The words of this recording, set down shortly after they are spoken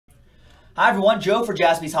Hi everyone, Joe for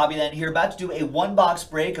Jaspys Hobbyland here, about to do a one-box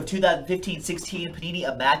break of 2015-16 Panini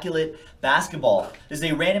Immaculate Basketball. This is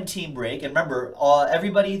a random team break, and remember,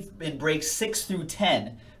 everybody in breaks 6 through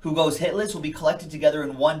 10 who goes hitless will be collected together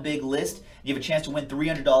in one big list. You have a chance to win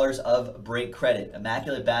 $300 of break credit.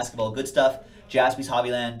 Immaculate Basketball, good stuff,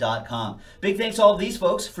 JaspysHobbyland.com. Big thanks to all of these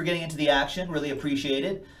folks for getting into the action, really appreciate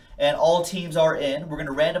it. And all teams are in. We're going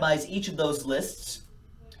to randomize each of those lists.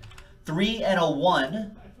 3 and a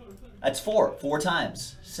 1. That's 4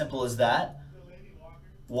 times. Simple as that.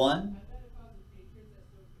 1,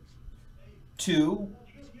 2,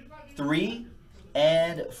 3,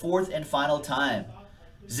 and fourth and final time.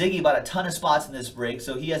 Ziggy bought a ton of spots in this break,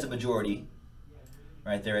 so he has a majority.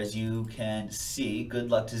 Right there, as you can see. Good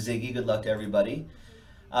luck to Ziggy. Good luck to everybody.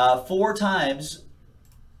 4 times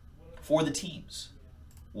for the teams.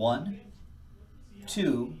 1,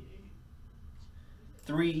 2,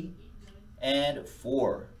 3, and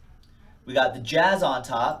 4. We got the Jazz on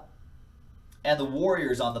top and the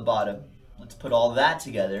Warriors on the bottom. Let's put all that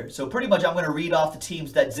together. So pretty much I'm going to read off the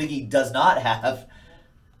teams that Ziggy does not have.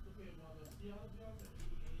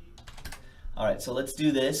 All right, so let's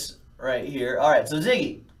do this right here. All right, so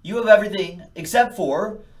Ziggy, you have everything except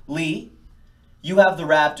for Lee. You have the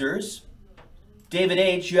Raptors. David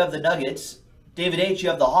H., you have the Nuggets. David H., you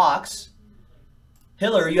have the Hawks.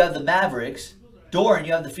 Hiller, you have the Mavericks. Doran,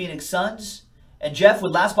 you have the Phoenix Suns. And Jeff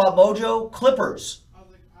with Last Spot Mojo, Clippers.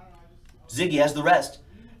 Ziggy has the rest.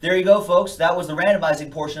 There you go, folks. That was the randomizing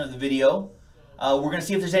portion of the video. We're going to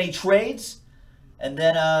see if there's any trades. And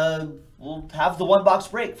then we'll have the one-box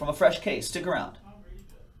break from a fresh case. Stick around.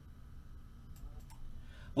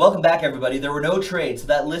 Welcome back, everybody. There were no trades, so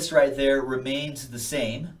that list right there remains the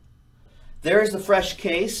same. There's the fresh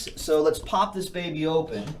case. So let's pop this baby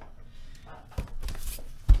open.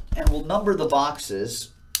 And we'll number the boxes.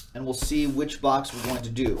 And we'll see which box we're going to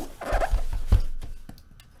do.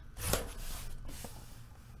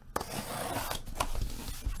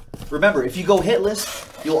 Remember, if you go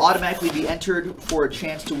hitless, you'll automatically be entered for a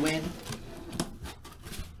chance to win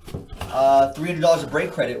 $300 of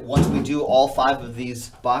break credit once we do all 5 of these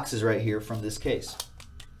boxes right here from this case.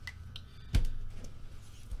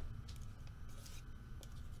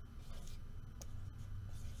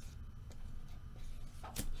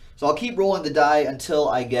 So I'll keep rolling the die until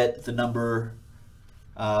I get the number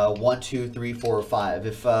 1, 2, 3, 4, or 5.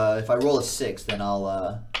 If I roll a 6, then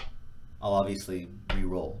I'll obviously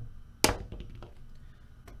re-roll.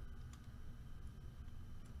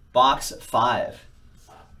 Box 5.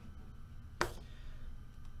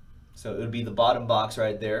 So it would be the bottom box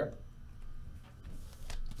right there.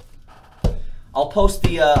 I'll post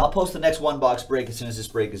the next one box break as soon as this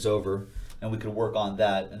break is over, and we could work on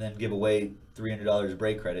that and then give away $300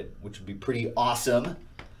 break credit, which would be pretty awesome.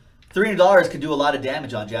 $300 could do a lot of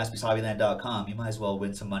damage on JaspysHobbyland.com. You might as well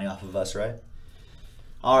win some money off of us, right?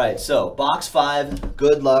 All right, so box 5.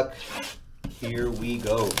 Good luck. Here we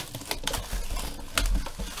go.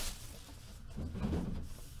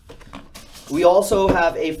 We also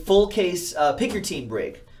have a full case pick your team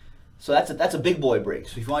break. So that's a big boy break.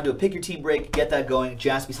 So if you want to do a pick your team break, get that going.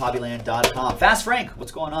 JaspysHobbyland.com. Fast Frank,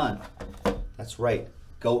 what's going on? That's right.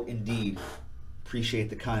 Goat indeed. Appreciate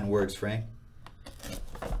the kind words, Frank.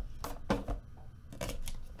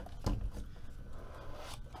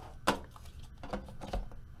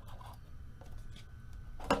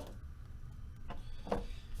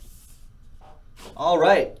 All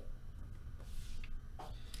right.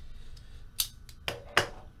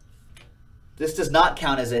 This does not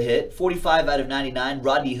count as a hit. 45 out of 99.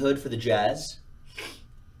 Rodney Hood for the Jazz.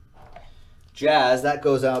 Jazz, that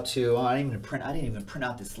goes out to, I didn't even print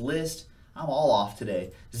out this list. I'm all off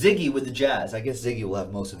today. Ziggy with the Jazz. I guess Ziggy will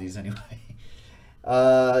have most of these anyway.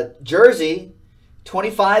 Jersey,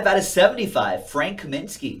 25 out of 75. Frank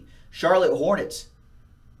Kaminsky. Charlotte Hornets.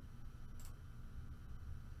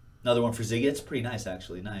 Another one for Ziggy. It's pretty nice,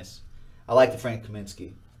 actually. Nice. I like the Frank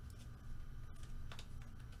Kaminsky.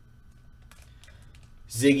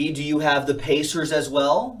 Ziggy, do you have the Pacers as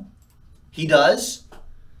well? He does.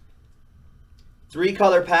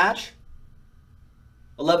 3-color patch.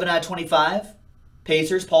 11 out of 25.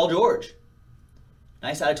 Pacers, Paul George.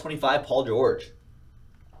 Nice out of 25, Paul George.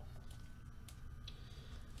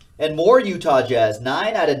 And more Utah Jazz.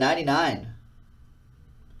 9 out of 99.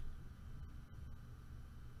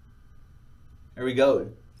 There we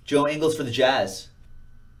go. Joe Ingles for the Jazz.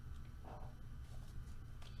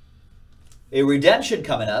 A redemption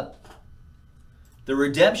coming up. The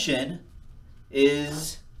redemption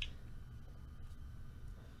is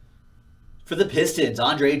for the Pistons.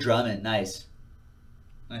 Andre Drummond. Nice.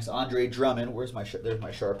 Nice Andre Drummond. Where's my there's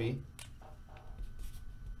my Sharpie.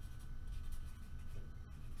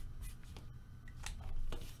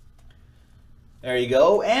 There you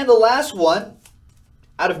go. And the last one,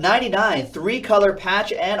 out of 99, 3-color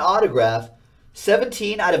patch and autograph.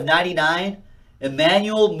 17 out of 99,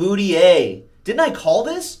 Emmanuel Mudiay. Didn't I call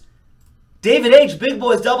this? David H, Big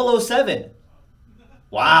Boys 007.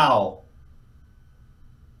 Wow.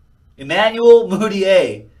 Emmanuel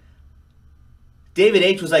Mudiay. David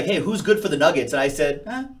H was like, hey, who's good for the Nuggets? And I said,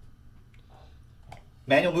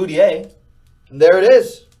 Emmanuel Mudiay. And there it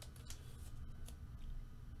is.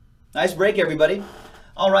 Nice break, everybody.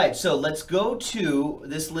 All right, so let's go to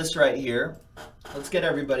this list right here. Let's get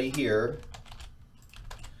everybody here.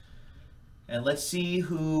 And let's see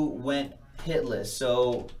who went hitless.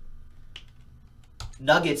 So,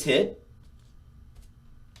 Nuggets hit.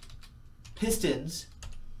 Pistons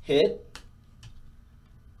hit.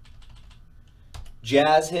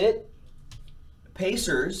 Jazz hit.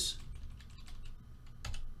 Pacers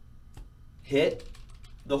hit.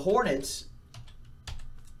 The Hornets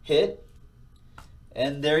hit.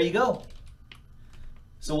 And there you go.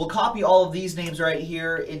 So we'll copy all of these names right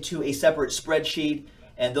here into a separate spreadsheet,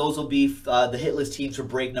 and those will be the hit list teams for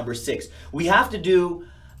break number 6. We have to do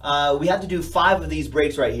 5 of these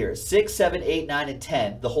breaks right here. 6, 7, 8, 9, and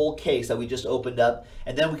 10. The whole case that we just opened up.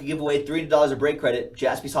 And then we can give away $300 of break credit,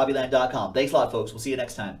 JaspysHobbyland.com. Thanks a lot, folks. We'll see you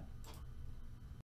next time.